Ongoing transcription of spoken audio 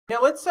Now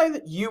let's say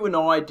that you and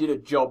I did a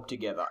job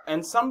together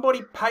and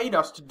somebody paid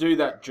us to do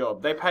that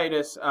job. They paid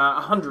us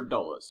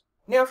 $100.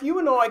 Now if you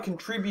and I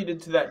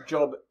contributed to that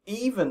job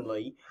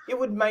evenly, it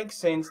would make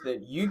sense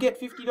that you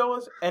get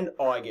 $50 and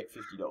I get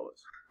 $50.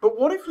 But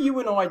what if you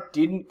and I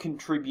didn't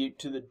contribute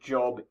to the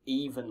job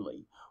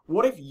evenly?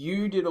 What if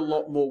you did a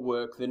lot more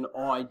work than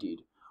I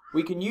did?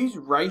 We can use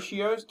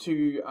ratios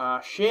to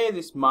share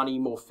this money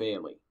more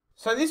fairly.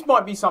 So this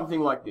might be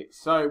something like this.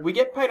 So we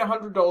get paid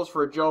 $100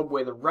 for a job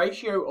where the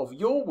ratio of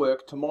your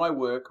work to my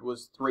work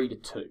was 3 to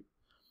 2.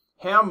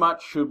 How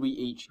much should we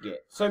each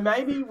get? So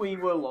maybe we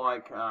were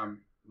like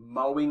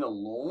mowing a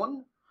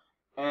lawn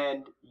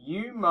and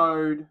you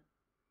mowed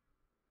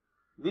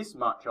this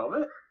much of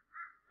it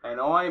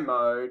and I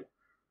mowed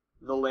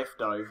the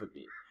leftover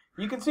bit.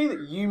 You can see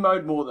that you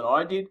mowed more than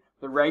I did.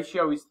 The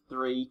ratio is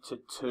 3 to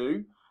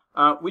 2.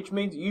 Which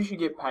means you should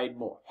get paid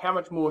more. How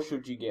much more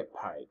should you get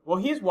paid? Well,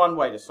 here's one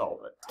way to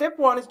solve it. Step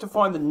 1 is to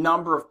find the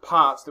number of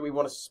parts that we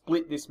want to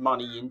split this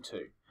money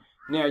into.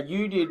 Now,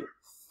 you did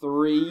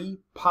 3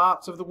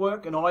 parts of the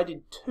work and I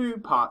did 2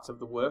 parts of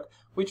the work,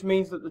 which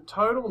means that the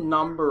total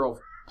number of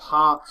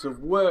parts of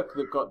work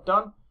that got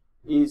done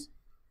is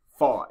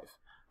 5.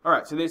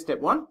 Alright, so there's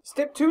step 1.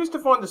 Step 2 is to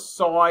find the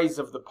size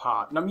of the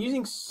part. And I'm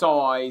using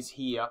size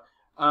here.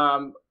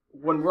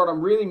 When what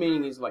I'm really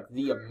meaning is like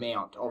the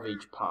amount of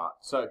each part.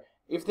 So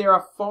if there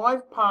are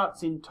 5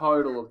 parts in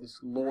total of this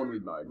lawn we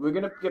mowed, we're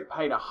going to get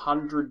paid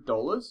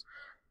 $100.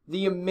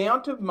 The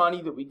amount of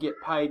money that we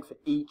get paid for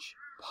each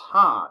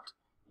part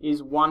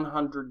is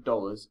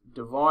 $100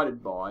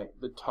 divided by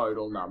the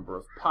total number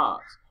of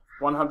parts.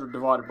 100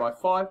 divided by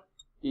 5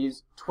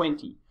 is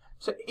 20.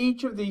 So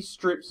each of these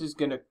strips is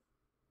going to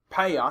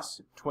pay us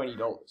 $20.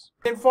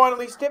 Then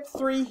finally, step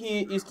 3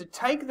 here is to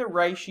take the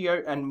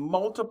ratio and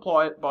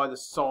multiply it by the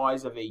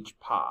size of each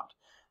part.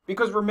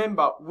 Because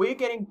remember, we're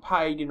getting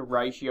paid in a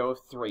ratio of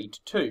 3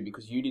 to 2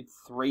 because you did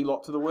 3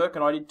 lots of the work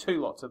and I did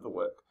 2 lots of the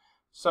work.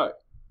 So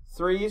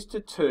 3 is to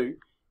 2.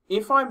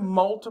 If I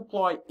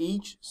multiply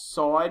each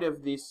side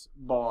of this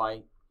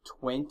by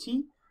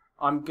 20,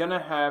 I'm going to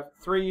have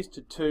 3 is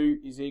to 2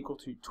 is equal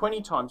to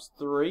 20 times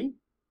 3.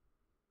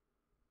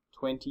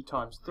 20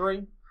 times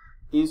 3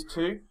 is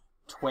to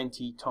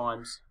 20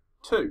 times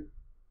 2.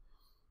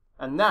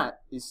 And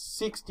that is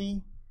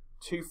 60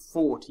 to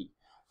 40.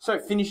 So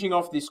finishing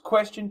off this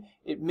question,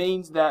 it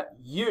means that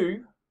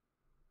you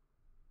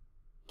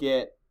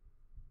get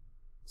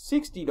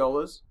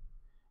 $60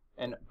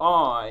 and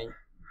I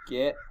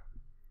get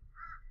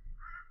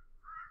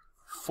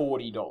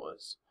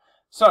 $40.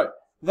 So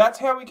that's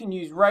how we can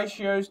use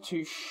ratios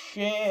to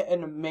share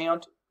an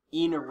amount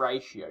in a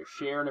ratio,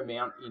 share an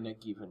amount in a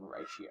given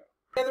ratio.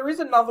 Now there is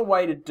another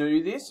way to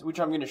do this, which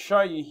I'm going to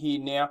show you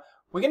here now.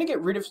 We're going to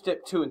get rid of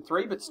step 2 and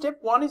 3, but step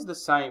 1 is the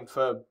same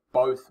for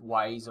both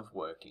ways of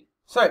working.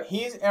 So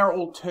here's our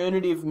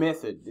alternative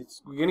method.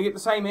 We're going to get the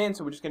same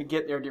answer, we're just going to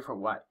get there a different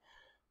way.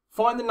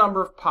 Find the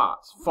number of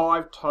parts,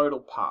 5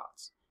 total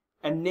parts.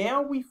 And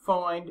now we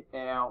find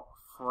our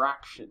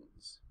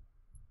fractions.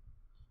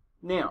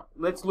 Now,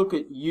 let's look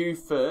at you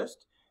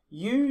first.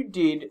 You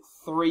did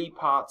 3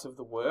 parts of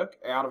the work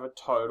out of a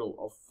total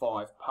of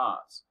 5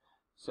 parts.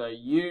 So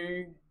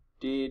you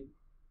did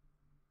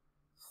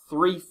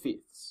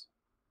 3/5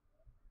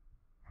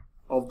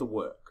 of the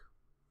work.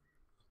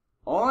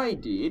 I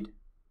did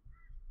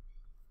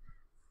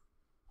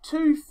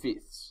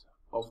 2/5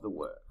 of the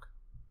work.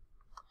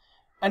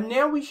 And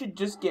now we should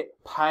just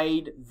get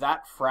paid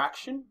that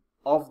fraction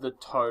of the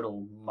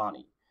total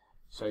money.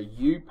 So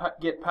you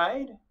get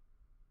paid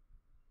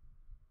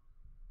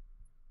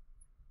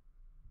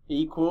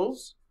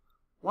equals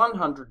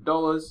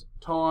 $100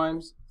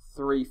 times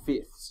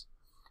 3/5.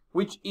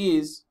 Which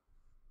is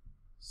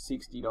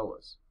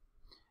 $60.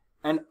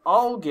 And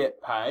I'll get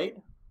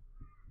paid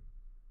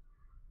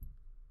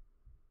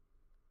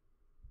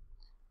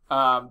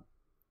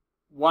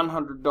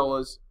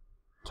 $100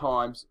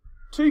 times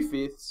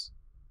 2/5,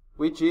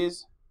 which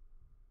is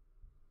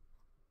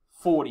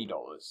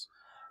 $40.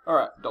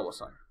 Alright,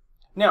 $sign.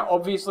 Now,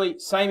 obviously,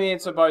 same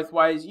answer both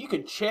ways. You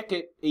can check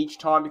it each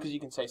time because you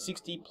can say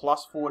 60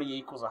 plus 40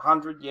 equals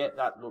 100. Yeah,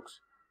 that looks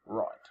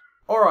right.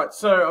 Alright,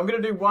 so I'm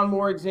going to do one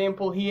more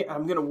example here.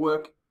 I'm going to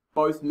work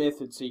both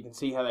methods so you can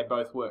see how they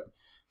both work.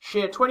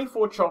 Share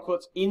 24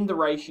 chocolates in the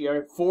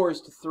ratio 4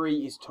 is to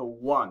 3 is to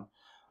 1.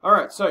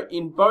 Alright, so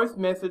in both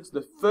methods,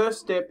 the first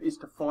step is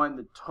to find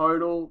the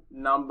total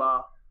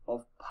number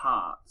of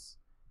parts.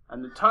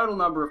 And the total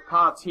number of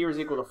parts here is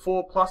equal to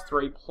 4 plus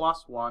 3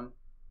 plus 1,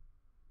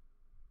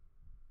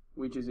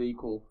 which is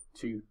equal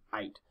to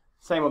 8.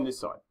 Same on this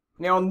side.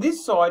 Now on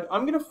this side,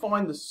 I'm going to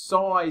find the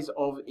size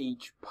of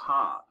each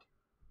part.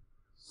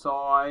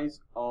 Size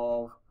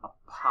of a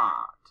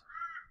part.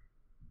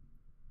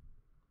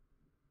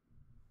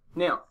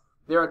 Now,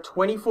 there are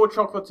 24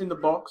 chocolates in the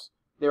box.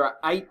 There are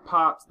 8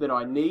 parts that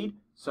I need.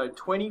 So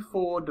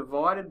 24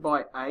 divided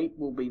by 8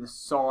 will be the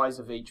size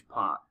of each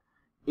part.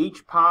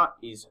 Each part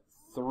is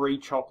 3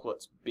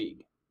 chocolates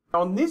big.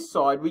 On this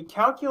side, we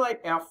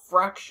calculate our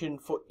fraction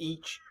for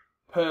each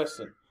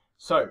person.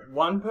 So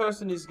one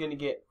person is going to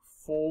get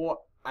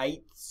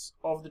 4/8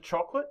 of the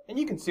chocolate, and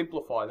you can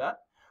simplify that.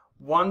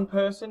 One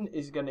person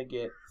is going to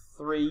get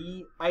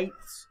 3/8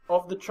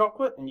 of the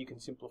chocolate, and you can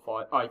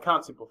simplify, you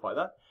can't simplify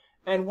that.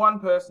 And one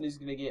person is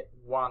going to get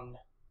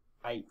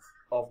 1/8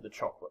 of the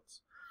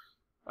chocolates.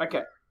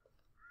 Okay,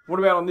 what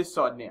about on this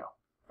side now?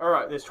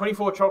 Alright, there's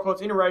 24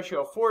 chocolates in a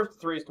ratio of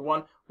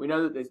 4:3:1. We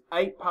know that there's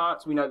 8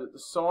 parts. We know that the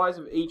size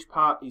of each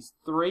part is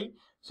 3.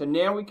 So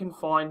now we can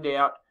find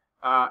out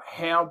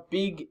how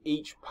big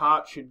each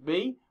part should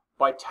be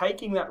by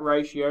taking that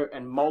ratio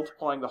and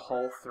multiplying the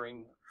whole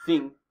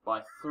thing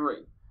by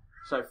 3.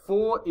 So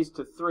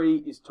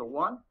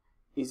 4:3:1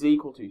 is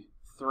equal to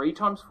 3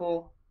 times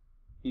 4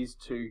 is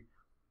to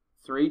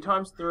 3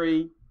 times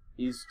 3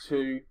 is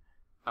to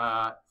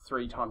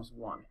 3 times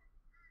 1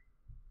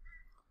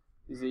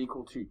 is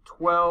equal to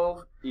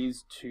 12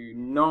 is to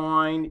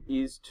 9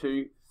 is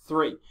to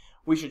 3.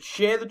 We should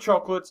share the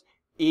chocolates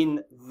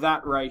in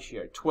that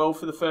ratio. 12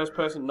 for the first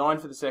person, 9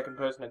 for the second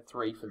person, and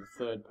 3 for the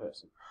third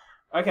person.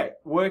 Okay,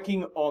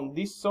 working on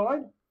this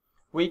side,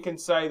 we can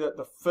say that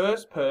the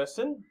first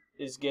person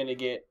is going to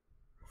get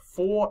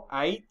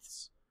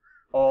 4/8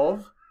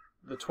 of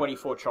the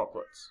 24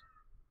 chocolates.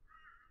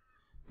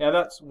 Now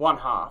that's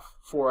 1/2.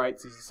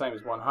 4/8 is the same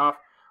as 1/2.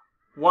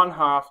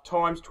 1/2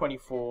 times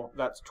 24,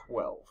 that's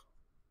 12.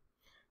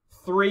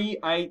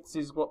 3/8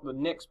 is what the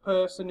next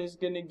person is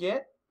going to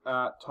get,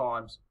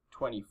 times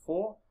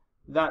 24.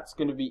 That's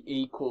going to be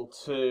equal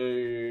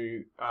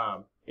to,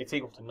 it's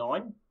equal to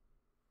 9.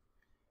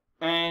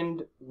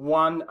 And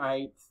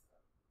 1/8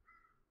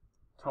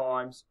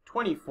 times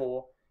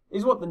 24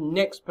 is what the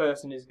next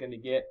person is going to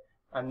get,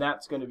 and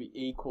that's going to be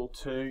equal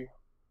to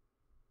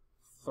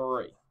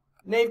 3.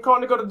 Now you've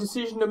kind of got a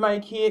decision to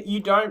make here. You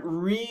don't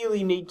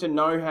really need to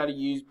know how to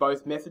use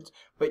both methods,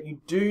 but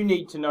you do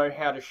need to know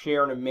how to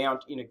share an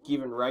amount in a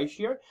given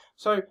ratio.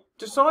 So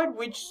decide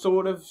which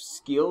sort of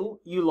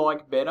skill you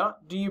like better.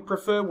 Do you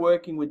prefer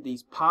working with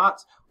these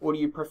parts, or do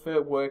you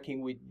prefer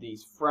working with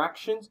these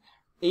fractions?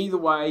 Either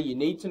way, you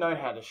need to know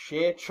how to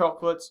share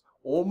chocolates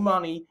or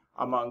money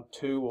among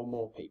 2 or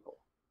more people.